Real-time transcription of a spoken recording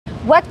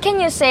What can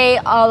you say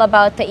all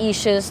about the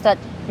issues that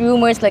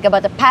rumors like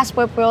about the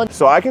Passport Bro?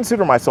 So I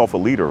consider myself a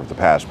leader of the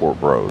Passport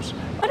Bros.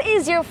 What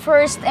is your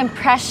first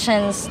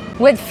impressions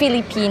with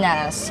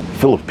Filipinas?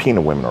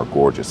 Filipino women are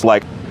gorgeous.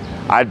 Like,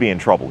 I'd be in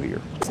trouble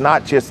here. It's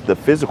not just the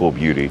physical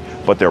beauty,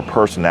 but their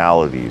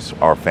personalities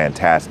are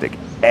fantastic.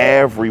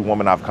 Every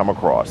woman I've come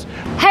across.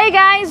 Hey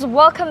guys,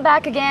 welcome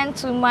back again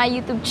to my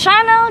YouTube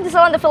channel,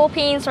 Giselle in the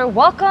Philippines, or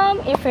welcome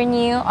if you're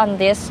new on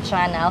this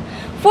channel.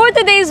 For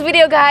today's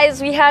video,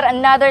 guys, we had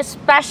another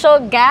special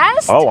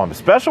guest. Oh, I'm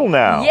special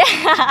now.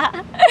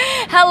 Yeah.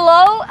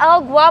 Hello,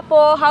 El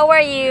Guapo. How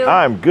are you?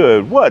 I'm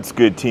good. What's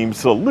good, team?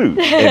 Salute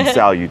and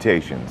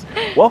salutations.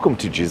 Welcome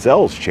to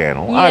Giselle's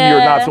channel. I'm your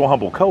not so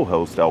humble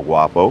co-host, El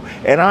Guapo,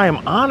 and I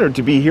am honored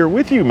to be here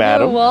with you,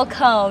 madam. You're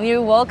welcome.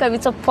 You're welcome.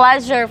 It's a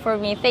pleasure for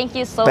me. Thank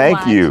you so much.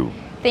 Thank you.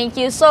 Thank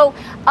you. So,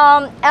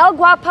 El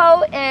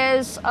Guapo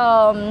is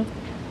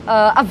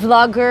a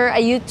vlogger,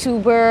 a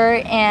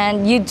YouTuber,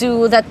 and you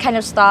do that kind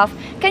of stuff.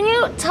 Can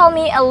you tell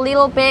me a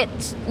little bit,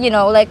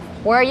 like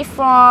where are you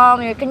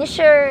from? Can you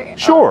share?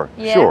 Sure,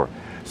 yeah. sure.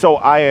 So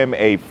I am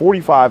a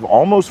 45,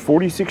 almost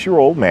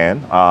 46-year-old man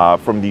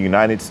from the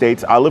United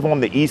States. I live on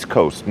the East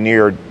Coast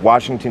near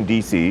Washington,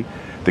 D.C.,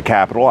 the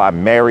capital.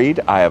 I'm married.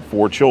 I have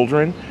 4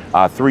 children,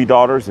 3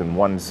 daughters and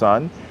 1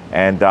 son.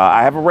 And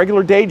I have a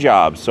regular day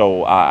job,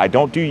 so I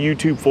don't do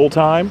YouTube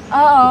full-time,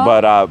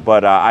 but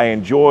I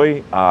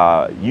enjoy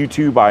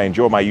YouTube. I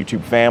enjoy my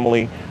YouTube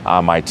family,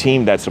 my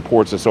team that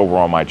supports us over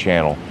on my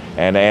channel,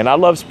 and I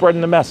love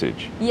spreading the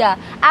message. Yeah,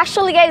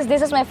 actually, guys,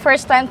 this is my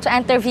first time to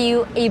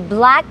interview a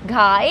black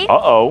guy.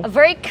 Uh-oh. A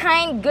very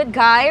kind, good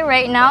guy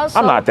right now. So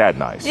I'm not that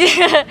nice.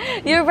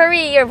 You're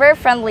very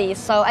friendly,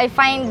 so I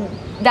find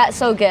that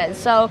so good.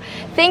 So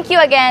thank you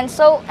again.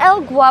 So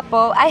El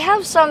Guapo, I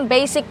have some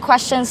basic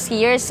questions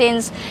here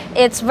since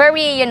it's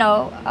very,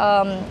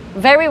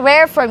 very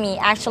rare for me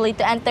actually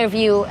to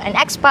interview an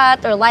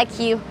expat or like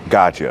you.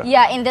 Gotcha.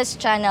 Yeah, in this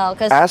channel.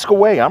 Ask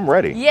away, I'm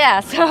ready. Yeah,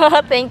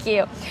 so thank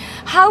you.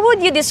 How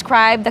would you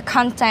describe the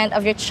content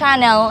of your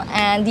channel,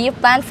 and do you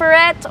plan for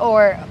it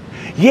or?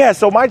 Yeah,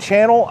 so my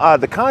channel,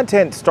 the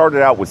content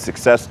started out with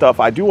success stuff.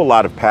 I do a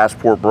lot of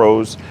Passport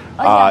Bros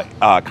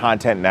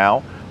content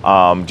now.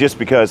 Just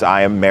because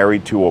I am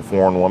married to a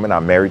foreign woman.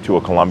 I'm married to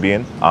a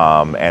Colombian,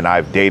 and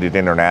I've dated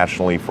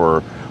internationally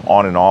for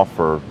on and off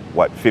for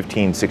what,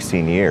 15,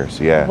 16 years.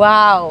 Yeah.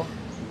 Wow.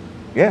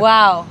 Yeah.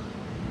 Wow.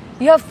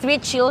 You have 3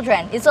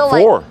 children. It's all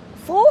 4. like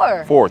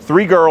 4. 4.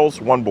 3 girls,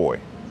 1 boy.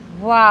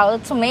 Wow,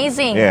 that's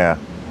amazing. Yeah.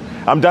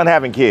 I'm done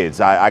having kids.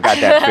 I got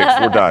that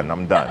fixed. We're done.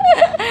 I'm done.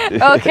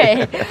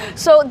 Okay.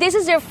 So this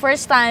is your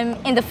first time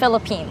in the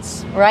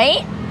Philippines,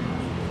 right?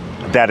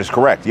 That is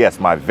correct. Yes,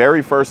 my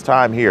very first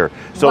time here.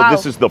 So wow.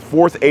 This is the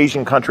 4th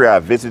Asian country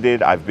I've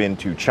visited. I've been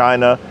to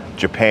China,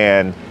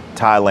 Japan,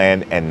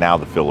 Thailand, and now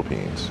the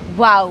Philippines.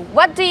 Wow.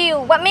 What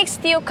makes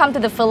you come to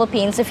the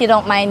Philippines, if you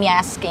don't mind me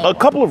asking? A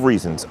couple of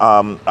reasons.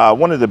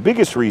 One of the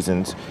biggest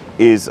reasons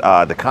is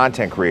the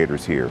content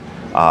creators here.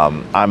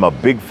 I'm a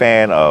big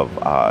fan of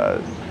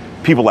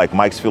people like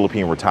Mike's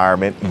Philippine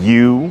Retirement.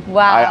 Wow.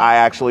 I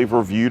actually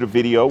reviewed a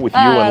video with you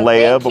and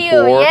Leia before.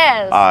 You,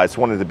 yes. It's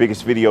one of the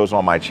biggest videos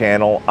on my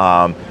channel.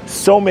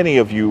 So many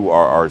of you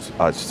are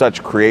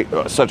such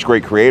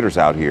great creators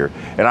out here,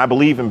 and I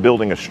believe in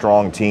building a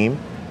strong team.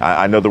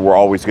 I know that we're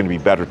always going to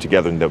be better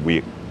together than that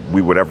we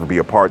would ever be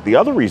apart. The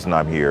other reason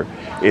I'm here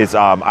is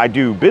I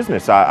do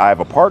business. I have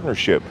a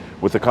partnership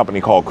with a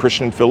company called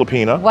Christian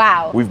Filipina.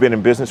 Wow. We've been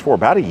in business for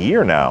about a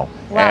year now.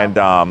 Wow.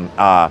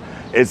 And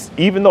it's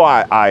even though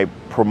I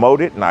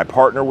promote it and I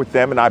partner with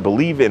them and I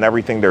believe in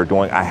everything they're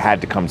doing, I had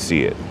to come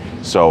see it.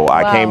 So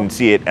I came and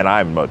see it, and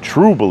I'm a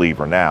true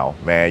believer now.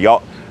 Man,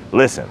 y'all,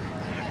 listen,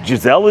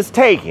 Giselle is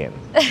taken,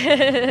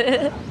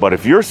 but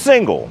if you're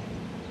single,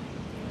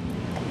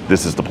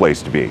 this is the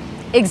place to be.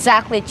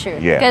 Exactly true.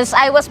 Yeah. Because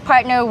I was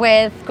partnered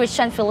with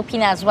Christian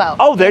Filipina as well.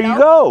 Oh, there you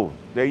go.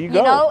 There you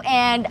go.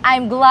 And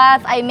I'm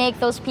glad I make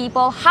those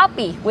people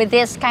happy with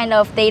this kind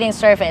of dating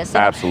service.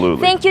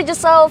 Absolutely. Thank you,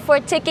 Giselle, for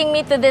taking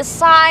me to this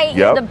site. Yep.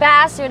 You're the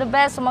best. You're the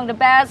best among the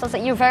best. I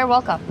said, you're very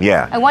welcome.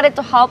 Yeah. I wanted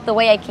to help the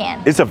way I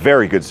can. It's a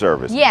very good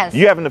service. Yes.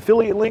 You have an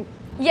affiliate link?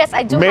 Yes,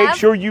 I do. Make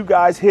sure you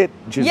guys hit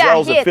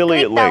Giselle's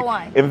affiliate click that link.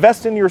 one.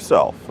 Invest in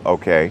yourself,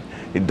 okay?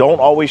 Don't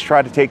always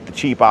try to take the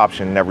cheap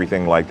option and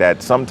everything like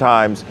that.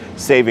 Sometimes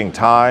saving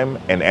time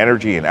and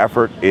energy and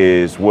effort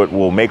is what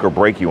will make or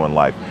break you in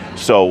life.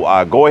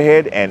 So go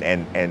ahead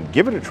and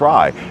give it a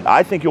try.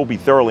 I think you'll be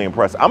thoroughly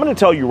impressed. I'm going to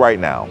tell you right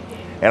now,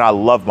 and I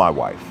love my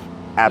wife.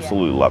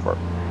 Absolutely love her.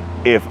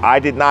 If I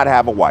did not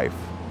have a wife,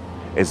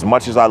 as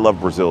much as I love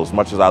Brazil, as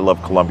much as I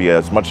love Colombia,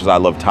 as much as I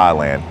love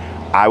Thailand,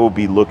 I will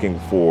be looking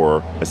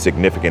for a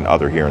significant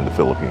other here in the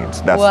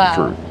Philippines. That's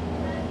the truth.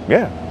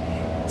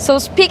 Yeah. So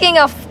speaking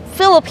of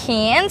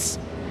Philippines,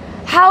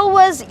 how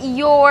was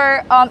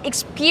your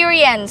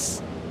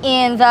experience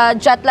in the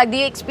jet lag? Do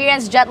you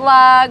experience jet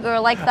lag or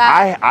like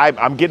that?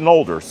 I'm getting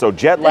older, so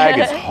jet lag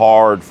is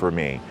hard for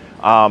me.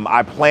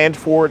 I planned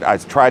for it. I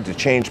tried to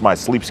change my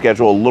sleep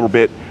schedule a little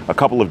bit a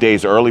couple of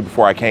days early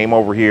before I came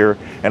over here.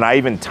 And I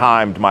even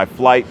timed my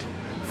flight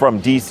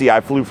from DC.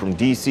 I flew from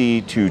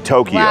DC to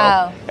Tokyo.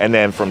 Wow. And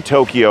then from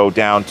Tokyo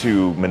down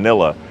to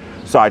Manila.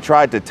 So I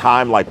tried to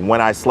time like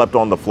when I slept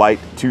on the flight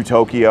to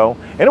Tokyo.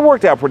 And it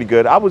worked out pretty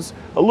good. I was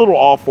a little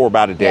off for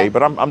about a day, Yeah.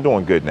 but I'm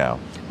doing good now.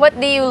 What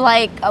do you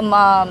like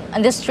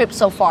on this trip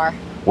so far?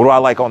 What do I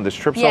like on this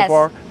trip so Yes.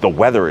 far? The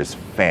weather is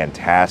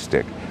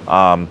fantastic.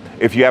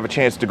 If you have a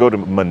chance to go to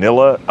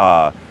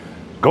Manila,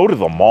 go to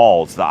the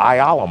malls. The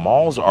Ayala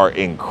malls are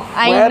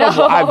incredible.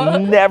 know.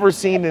 I've never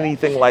seen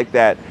anything like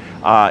that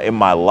in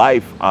my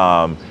life.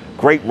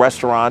 Great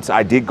restaurants.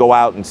 I did go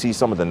out and see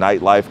some of the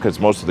nightlife because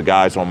most of the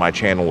guys on my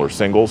channel are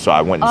single. So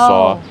I went and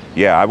saw. Oh.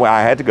 Yeah,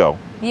 I had to go.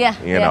 Yeah.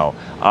 You know,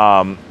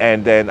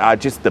 and then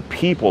just the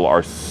people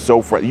are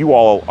so friendly. You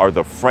all are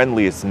the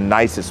friendliest,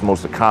 nicest,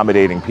 most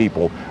accommodating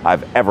people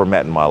I've ever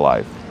met in my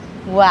life.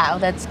 Wow,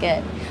 that's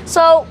good.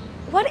 So,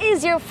 what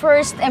is your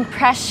first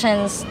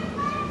impressions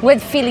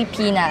with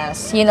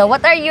Filipinas? You know,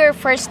 what are your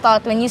first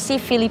thoughts when you see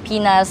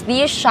Filipinas? Do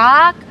you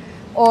shock?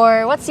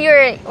 Or what's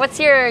your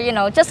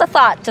just a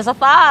thought, just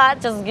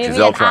give me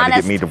Giselle an trying to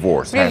honest get me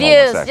divorced. Hang on a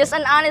reviews, second. just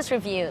an honest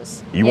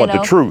reviews. You want the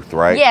know? truth,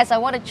 right? Yes, I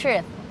want the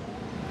truth.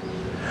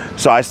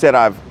 So I said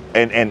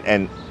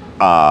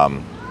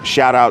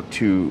shout out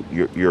to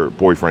your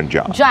boyfriend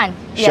John. John,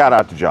 yeah. Shout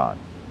out to John,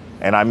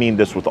 and I mean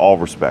this with all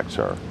respect,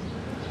 sir.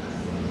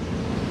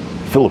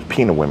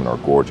 Filipino women are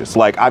gorgeous.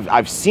 Like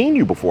I've seen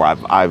you before.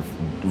 I've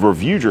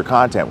reviewed your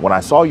content. When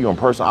I saw you in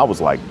person, I was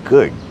like,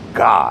 good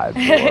God,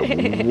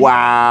 boy.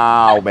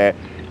 Wow, man.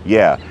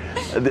 Yeah.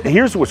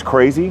 Here's what's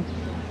crazy.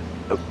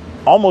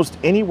 Almost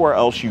anywhere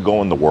else you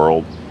go in the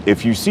world,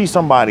 if you see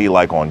somebody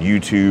like on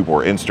YouTube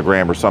or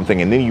Instagram or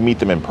something, and then you meet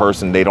them in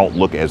person, they don't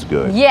look as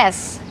good.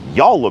 Yes.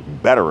 Y'all look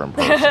better in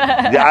person.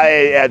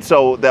 And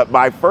so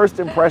my first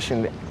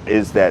impression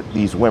is that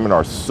these women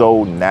are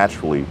so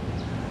naturally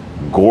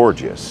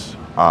gorgeous.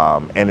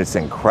 And it's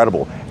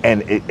incredible.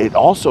 And it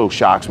also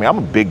shocks me. I'm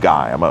a big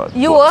guy. I'm a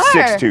You are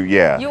 6'2",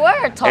 yeah. You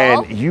are tall.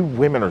 And you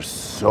women are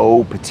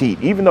so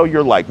petite. Even though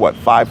you're like, what,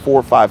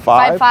 5'4",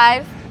 5'5"?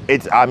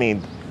 5'5". I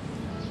mean,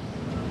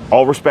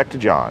 all respect to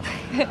John.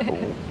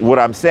 What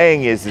I'm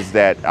saying is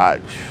that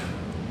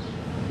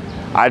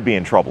I'd be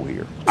in trouble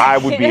here. I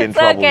would be in It's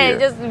trouble okay, here.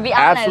 just be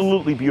honest.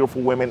 Absolutely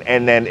beautiful women.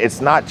 And then it's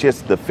not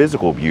just the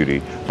physical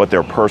beauty, but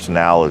their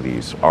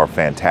personalities are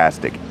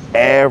fantastic.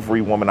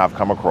 Every woman I've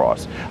come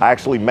across. I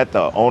actually met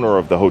the owner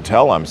of the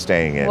hotel I'm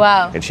staying in.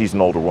 Wow. And she's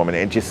an older woman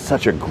and just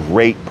such a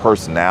great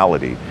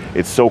personality.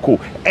 It's so cool.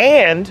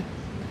 And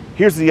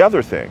here's the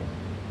other thing.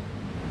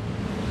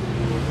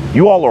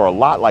 You all are a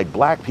lot like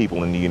black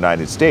people in the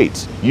United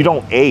States. You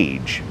don't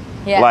age.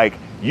 Yeah. Like,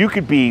 you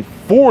could be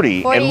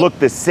 40 and look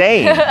the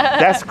same.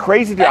 That's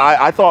crazy.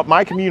 I thought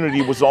my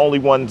community was the only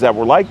ones that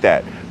were like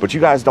that. But you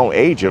guys don't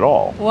age at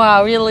all.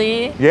 Wow,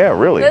 really? Yeah,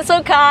 really. That's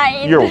so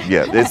kind.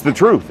 It's the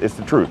truth. It's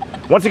the truth.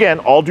 Once again,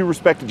 all due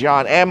respect to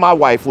John and my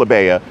wife,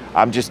 Labea,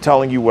 I'm just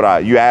telling you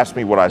you asked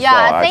me what I saw.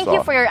 Yeah, thank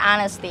you for your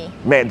honesty.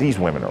 Man, these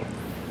women are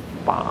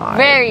fine,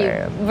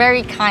 man.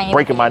 Very kind.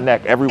 Breaking my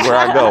neck everywhere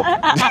I go.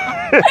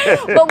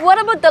 But what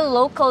about the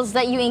locals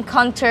that you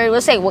encounter?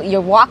 Let's say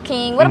you're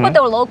walking. What about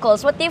the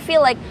locals? What do you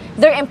feel like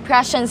their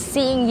impressions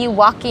seeing you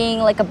walking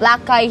like a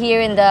black guy here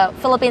in the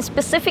Philippines,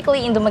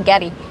 specifically in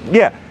Dumaguete?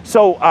 Yeah,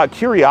 so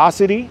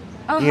curiosity.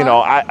 You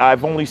know,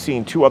 I've only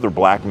seen 2 other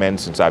black men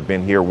since I've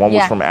been here. One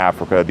was from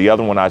Africa. The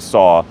other one I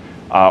saw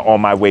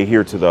on my way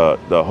here to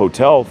the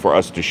hotel for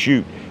us to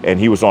shoot, and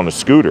he was on a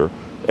scooter.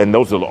 And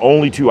those are the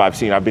only 2 I've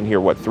seen. I've been here,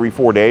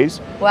 3-4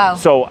 days? Wow.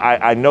 So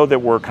I know that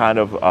we're kind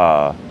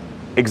of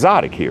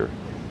exotic here,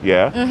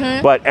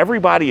 yeah? But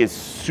everybody is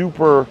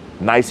super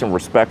nice and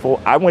respectful.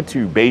 I went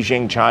to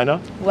Beijing,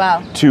 China.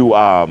 Wow. To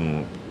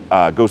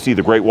go see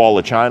the Great Wall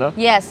of China.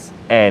 Yes.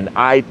 And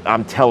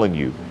I'm telling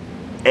you,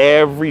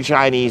 every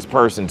Chinese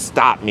person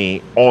stopped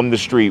me on the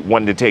street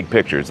wanting to take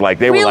pictures. Like,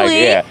 they were like,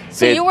 yeah.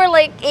 So you were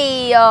like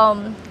a,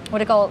 what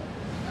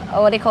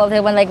do you call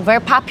it when like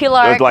very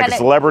popular? It was like a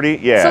celebrity,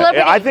 yeah.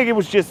 Celebrity. I think it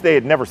was just they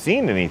had never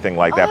seen anything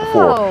like that Oh.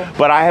 before.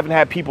 But I haven't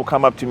had people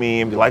come up to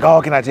me and be like,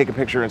 oh, can I take a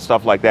picture and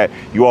stuff like that.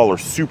 You all are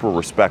super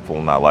respectful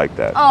and I like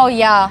that. Oh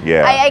yeah.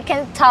 Yeah. I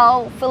can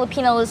tell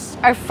Filipinos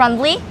are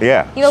friendly.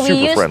 Yeah, You know, we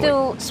super used friendly.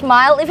 to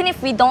smile even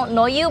if we don't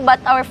know you, but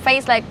our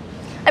face like,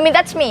 I mean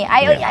that's me.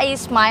 I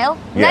smile.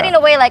 Not Yeah. in a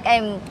way like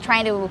I'm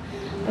trying to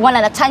want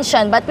an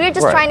attention, but we're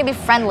just Right. trying to be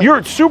friendly.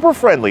 You're super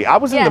friendly. I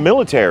was in Yeah. the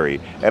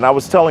military and I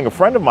was telling a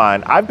friend of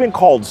mine, I've been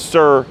called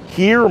sir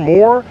here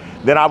more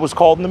than I was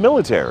called in the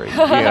military. You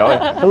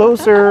know, hello,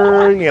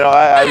 sir. You know,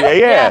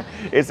 yeah,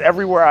 it's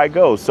everywhere I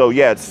go. So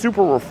yeah, it's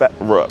super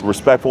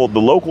respectful.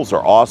 The locals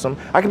are awesome.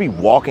 I could be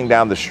walking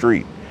down the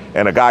street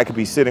and a guy could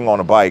be sitting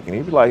on a bike and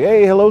he'd be like,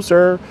 hey, hello,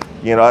 sir.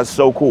 You know, that's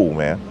so cool,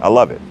 man. I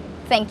love it.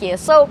 Thank you.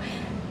 So,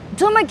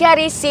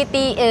 Dumaguete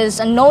City is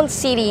a known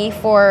city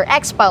for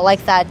expat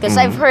like that because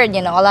I've heard,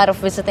 you know, a lot of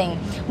visiting.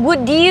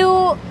 Would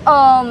you,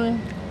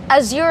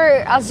 as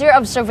your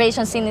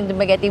observations in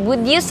Dumaguete,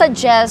 would you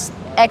suggest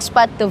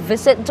expat to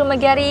visit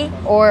Dumaguete,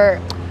 or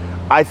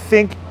I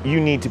think you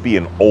need to be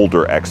an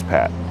older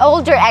expat.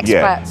 older expat?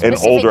 Yeah, an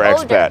Specific older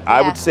expat.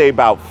 I yeah. would say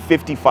about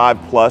 55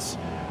 plus,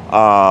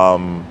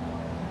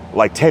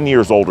 like 10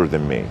 years older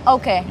than me.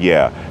 Okay.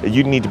 Yeah,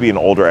 you need to be an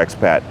older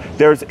expat.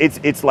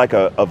 It's like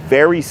a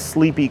very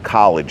sleepy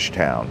college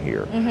town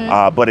here,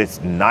 but it's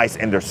nice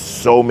and there's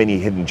so many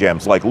hidden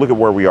gems. Like look at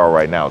where we are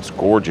right now. It's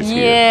gorgeous Yeah.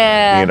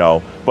 here, you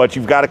know. But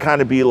you've got to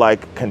kind of be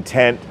like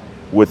content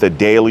with a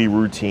daily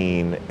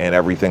routine and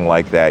everything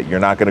like that. You're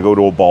not going to go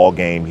to a ball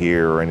game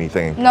here or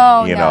anything,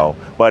 No, you no. know.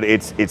 But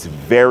it's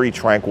very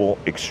tranquil,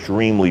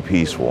 extremely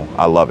peaceful.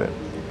 I love it.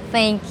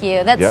 Thank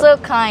you. That's Yep. so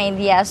kind.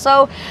 Yeah.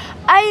 So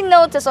I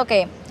noticed,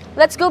 okay,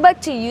 let's go back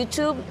to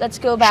YouTube. Let's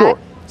go back. Sure.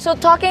 So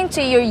talking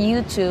to your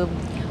YouTube,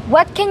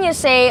 what can you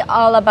say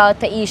all about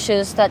the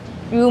issues that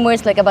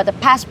rumors like about the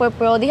Passport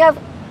Bro? Do you have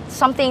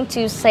something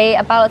to say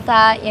about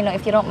that? You know,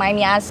 if you don't mind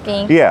me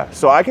asking. Yeah,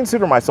 so I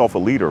consider myself a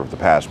leader of the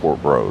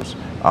Passport Bros.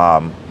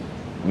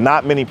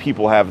 Not many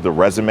people have the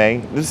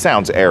resume. This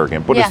sounds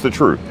arrogant, but Yeah. it's the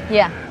truth.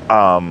 Yeah.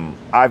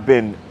 I've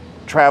been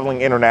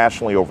traveling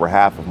internationally over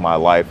half of my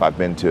life. I've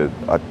been to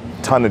a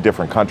ton of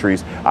different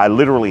countries. I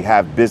literally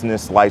have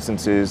business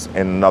licenses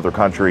in another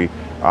country.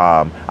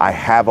 I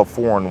have a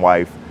foreign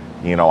wife.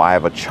 You know, I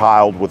have a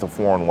child with a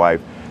foreign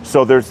wife.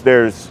 So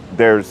there's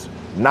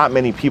not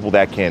many people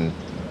that can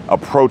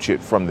approach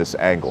it from this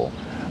angle.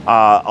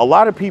 A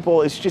lot of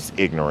people, it's just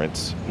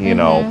ignorance, you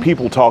know,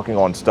 people talking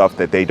on stuff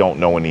that they don't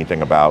know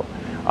anything about.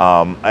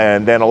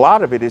 And then a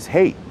lot of it is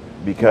hate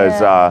because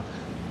Yeah.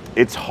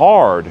 it's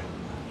hard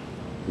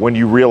when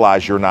you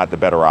realize you're not the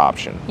better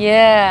option.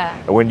 Yeah.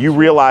 And when you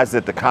realize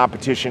that the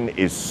competition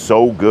is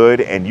so good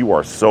and you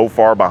are so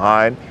far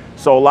behind.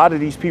 So a lot of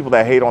these people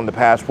that hate on the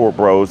Passport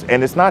Bros,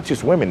 and it's not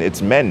just women,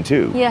 it's men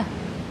too. Yeah.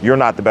 You're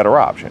not the better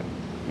option.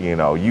 You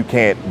know, you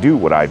can't do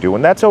what I do,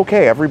 and that's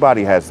okay.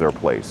 Everybody has their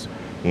place.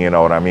 You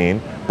know what I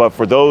mean? But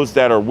for those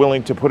that are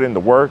willing to put in the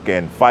work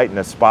and fight and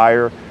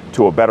aspire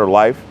to a better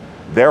life,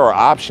 there are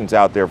options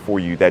out there for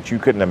you that you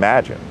couldn't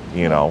imagine.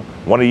 You know,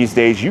 one of these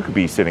days you could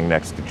be sitting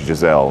next to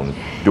Giselle and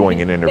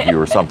doing an interview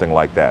or something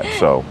like that.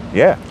 So,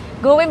 yeah.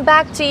 Going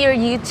back to your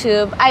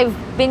YouTube, I've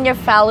been your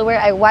follower.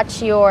 I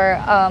watch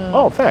your.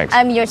 Oh, thanks.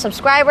 I'm your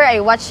subscriber. I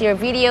watch your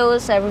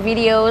videos, every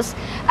videos.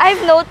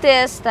 I've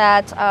noticed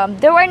that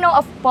there were no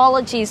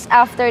apologies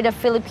after the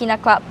Filipina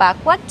clapback.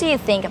 What do you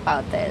think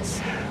about this?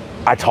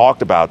 I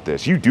talked about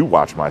this. You do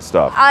watch my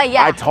stuff.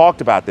 Yeah. I talked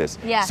about this.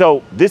 Yeah.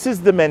 So this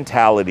is the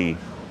mentality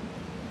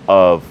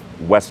of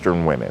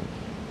Western women.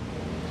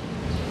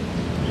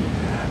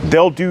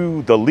 They'll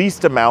do the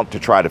least amount to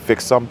try to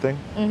fix something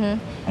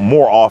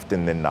more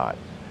often than not.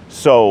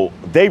 So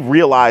they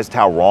realized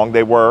how wrong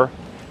they were.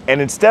 And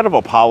instead of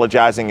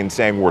apologizing and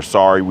saying, we're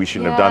sorry, we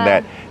shouldn't have done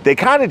Yeah. that, they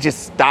kind of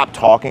just stopped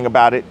talking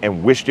about it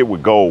and wished it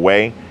would go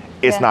away.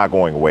 It's Yeah. not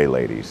going away,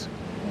 ladies.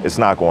 It's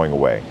not going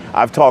away.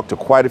 I've talked to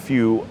quite a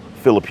few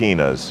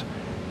Filipinas,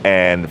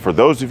 and for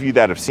those of you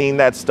that have seen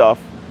that stuff,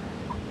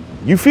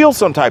 you feel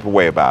some type of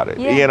way about it,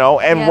 Yeah. you know,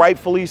 and Yeah.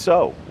 rightfully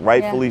so,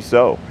 rightfully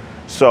so.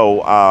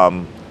 So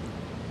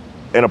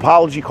an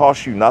apology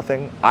costs you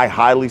nothing. I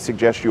highly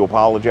suggest you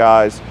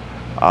apologize.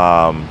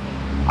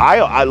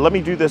 Let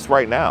me do this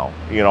right now.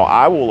 You know,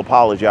 I will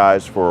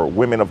apologize for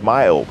women of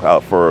my ilk,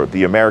 for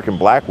the American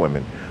black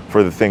women,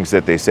 for the things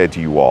that they said to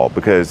you all,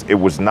 because it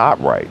was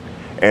not right.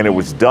 And it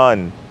was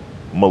done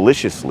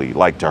maliciously,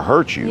 like to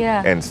hurt you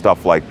Yeah. and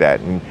stuff like that.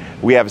 And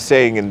we have a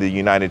saying in the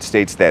United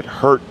States that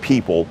hurt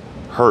people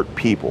hurt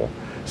people.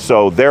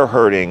 So they're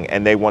hurting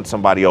and they want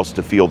somebody else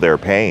to feel their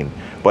pain,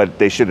 but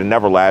they should have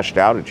never lashed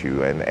out at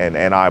you.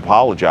 And I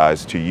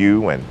apologize to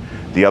you and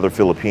the other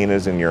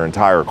Filipinas and your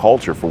entire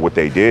culture for what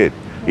they did.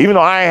 Even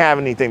though I ain't have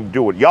anything to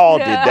do with it, y'all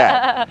did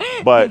that.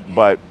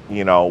 But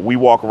you know, we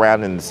walk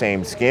around in the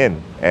same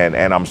skin, and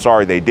I'm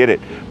sorry they did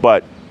it.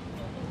 But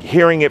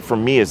hearing it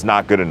from me is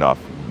not good enough.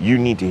 You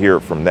need to hear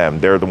it from them.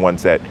 They're the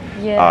ones that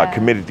Yeah.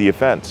 committed the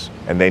offense,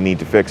 and they need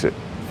to fix it.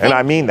 And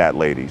I mean that,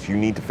 ladies. You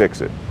need to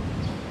fix it.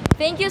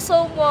 Thank you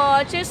so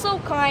much. You're so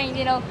kind.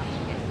 You know,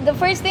 the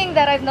first thing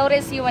that I've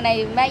noticed you when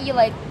I met you,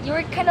 like you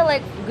were kind of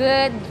like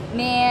good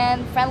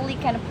man, friendly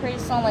kind of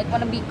person, like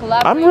want to be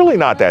collaborative. I'm really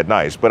not that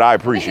nice, but I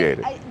appreciate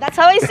it. That's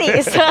how I see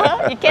it.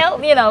 So you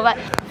can't, you know. But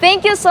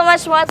thank you so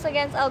much once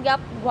again, El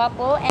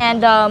Guapo,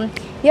 and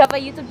you have a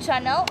YouTube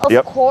channel. Of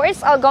Yep.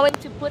 course, I'm going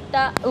to put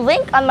the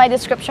link on my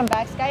description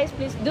box, guys.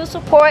 Please do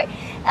support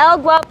El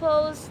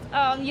Guapo's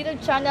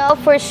YouTube channel.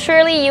 For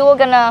surely you are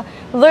gonna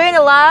learn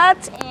a lot,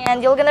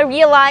 and you're gonna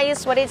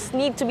realize what is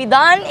need to be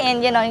done,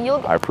 and you know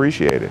you'll I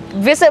appreciate it.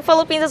 visit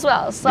Philippines as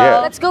well. So Yeah.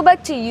 let's go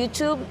back to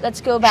YouTube.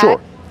 Let's go back. Sure.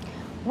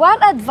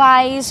 What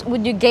advice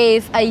would you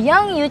give a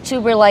young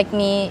YouTuber like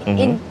me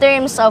in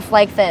terms of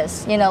like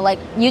this, you know, like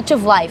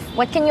YouTube life?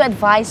 What can you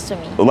advise to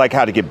me? Like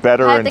how to get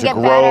better How and to to get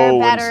grow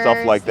better, and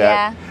stuff like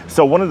that. yeah.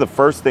 So one of the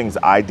first things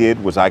I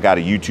did was I got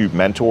a YouTube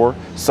mentor,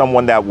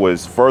 someone that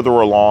was further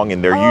along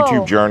in their Oh,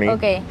 YouTube journey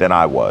okay. than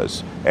I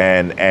was,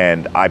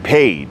 and I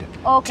paid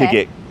Okay. to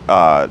get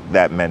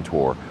that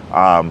mentor.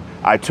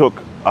 I took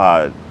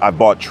I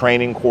bought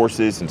training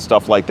courses and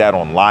stuff like that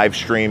on live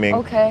streaming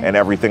and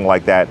everything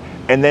like that.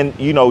 And then,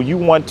 you know, you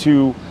want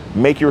to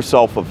make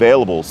yourself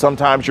available.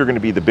 Sometimes you're going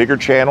to be the bigger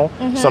channel.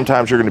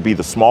 Sometimes you're going to be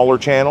the smaller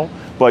channel.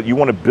 But you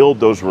want to build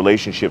those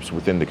relationships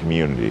within the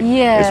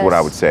community is what I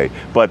would say.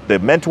 But the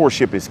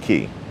mentorship is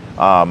key.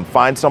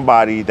 Find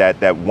somebody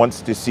that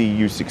wants to see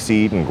you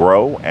succeed and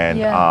grow,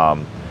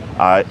 and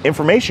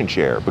information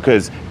share,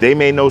 because they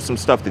may know some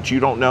stuff that you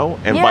don't know,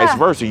 and vice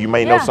versa. You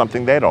may know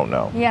something they don't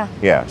know.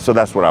 Yeah. So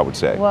that's what I would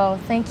say. Well,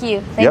 thank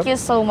you. Thank you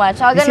so much.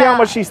 You see how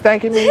much she's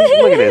thanking me?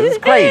 Look at this.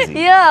 It's crazy.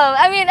 Yeah.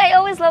 I mean, I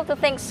always love to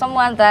thank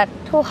someone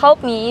who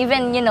helped me,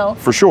 even, you know.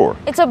 For sure.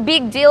 It's a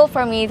big deal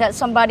for me that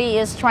somebody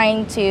is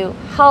trying to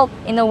help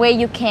in a way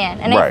you can.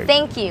 And I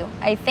thank you.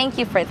 I thank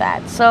you for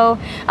that. So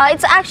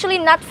it's actually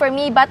not for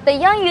me, but the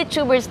young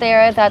YouTubers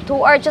there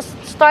who are just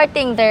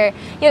starting their,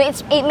 you know,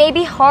 it may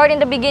be hard in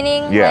the beginning.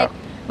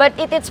 But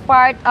it's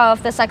part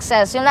of the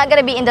success. You're not going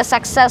to be in the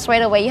success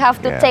right away. You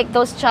have to take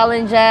those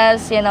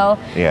challenges, you know,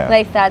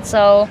 like that.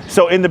 So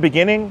in the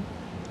beginning,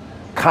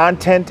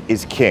 content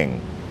is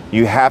king.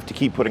 You have to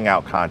keep putting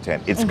out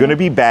content. It's going to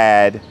be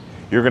bad.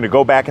 You're going to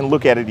go back and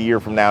look at it a year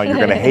from now. You're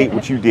going to hate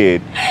what you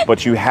did.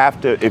 But you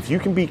have to, if you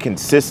can be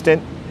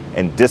consistent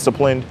and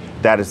disciplined,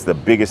 that is the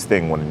biggest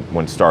thing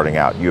when starting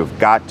out. You've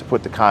got to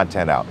put the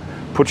content out.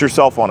 Put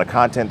yourself on a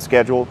content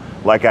schedule.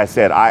 Like I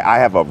said, I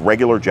have a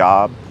regular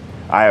job.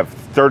 I have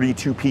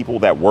 32 people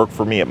that work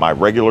for me at my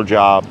regular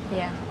job.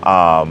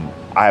 I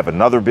have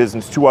another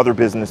business, 2 other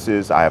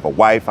businesses. I have a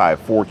wife. I have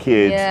 4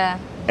 kids.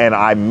 And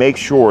I make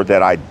sure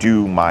that I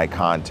do my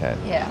content.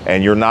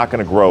 And you're not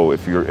going to grow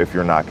if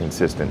you're not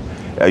consistent.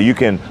 You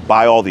can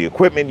buy all the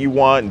equipment you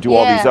want and do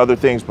all these other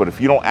things, but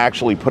if you don't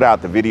actually put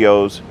out the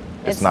videos,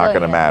 it's not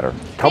going to matter.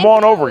 Come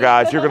on over,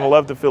 guys. You're going to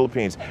love the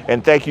Philippines.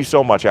 And thank you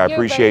so much. I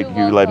appreciate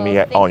you letting me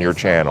on your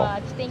channel.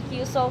 Thank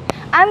you. So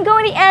I'm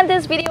going to end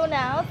this video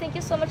now. Thank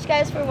you so much,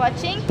 guys, for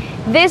watching.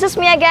 This is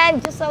me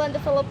again, Giselle in the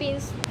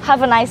Philippines.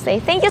 Have a nice day.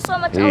 Thank you so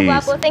much, El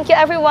Guapo. Thank you,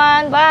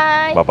 everyone.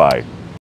 Bye. Bye-bye.